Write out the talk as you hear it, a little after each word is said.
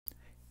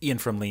Ian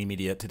from Lean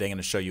Media. Today I'm going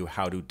to show you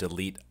how to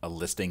delete a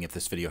listing. If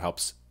this video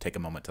helps, take a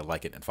moment to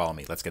like it and follow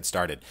me. Let's get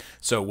started.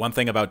 So one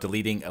thing about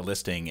deleting a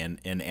listing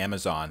in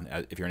Amazon,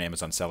 if you're an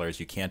Amazon seller, is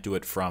you can't do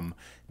it from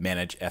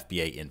Manage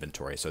FBA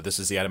Inventory. So this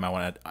is the item I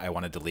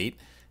want to delete,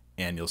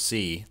 and you'll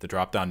see the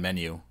drop-down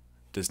menu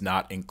does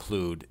not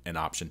include an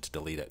option to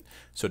delete it.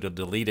 So to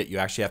delete it, you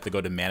actually have to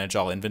go to Manage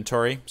All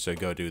Inventory. So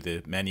go to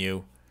the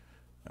menu,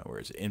 where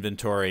is it?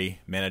 Inventory,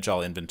 Manage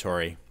All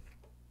Inventory.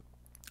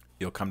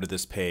 You'll come to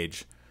this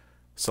page.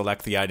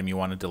 Select the item you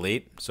want to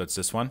delete, so it's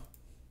this one,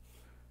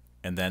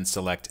 and then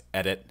select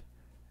Edit,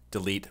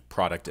 Delete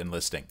Product and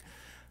Listing.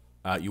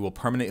 You will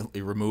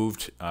permanently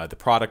remove the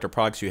product or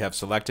products you have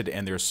selected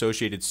and their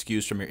associated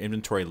SKUs from your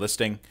inventory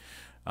listing.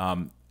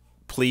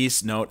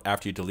 Please note,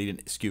 after you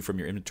delete a SKU from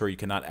your inventory, you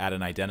cannot add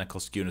an identical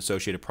SKU and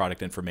associated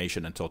product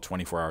information until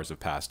 24 hours have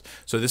passed.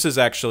 So this is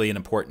actually an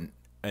important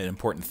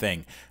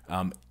thing.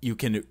 You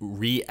can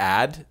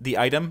re-add the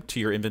item to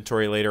your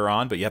inventory later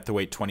on, but you have to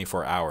wait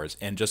 24 hours.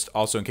 And just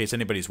also, in case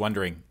anybody's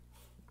wondering,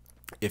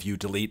 if you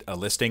delete a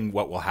listing,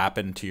 what will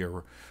happen to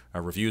your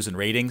reviews and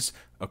ratings?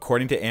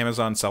 According to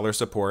Amazon Seller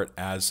Support,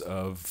 as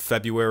of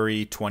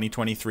February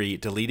 2023,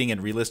 deleting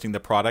and relisting the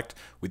product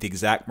with the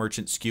exact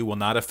merchant SKU will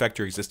not affect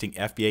your existing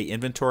FBA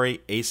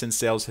inventory, ASIN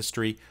sales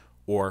history,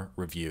 or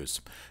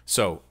reviews.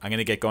 So I'm going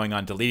to get going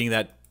on deleting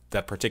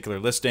that particular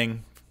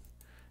listing.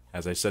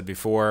 As I said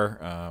before,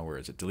 where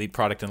is it? Delete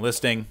product and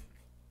listing.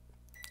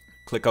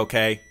 Click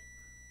OK.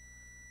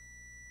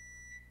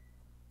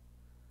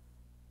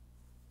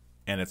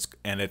 And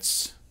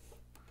it's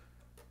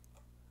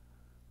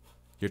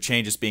your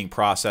change is being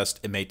processed.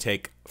 It may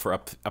take for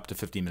up to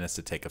 15 minutes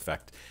to take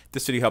effect. If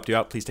this video helped you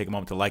out, please take a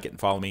moment to like it and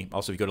follow me.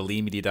 Also, if you go to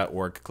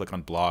leanmedia.org, click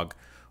on blog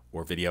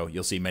or video,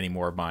 you'll see many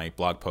more of my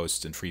blog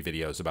posts and free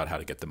videos about how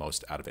to get the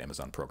most out of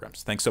Amazon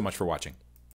programs. Thanks so much for watching.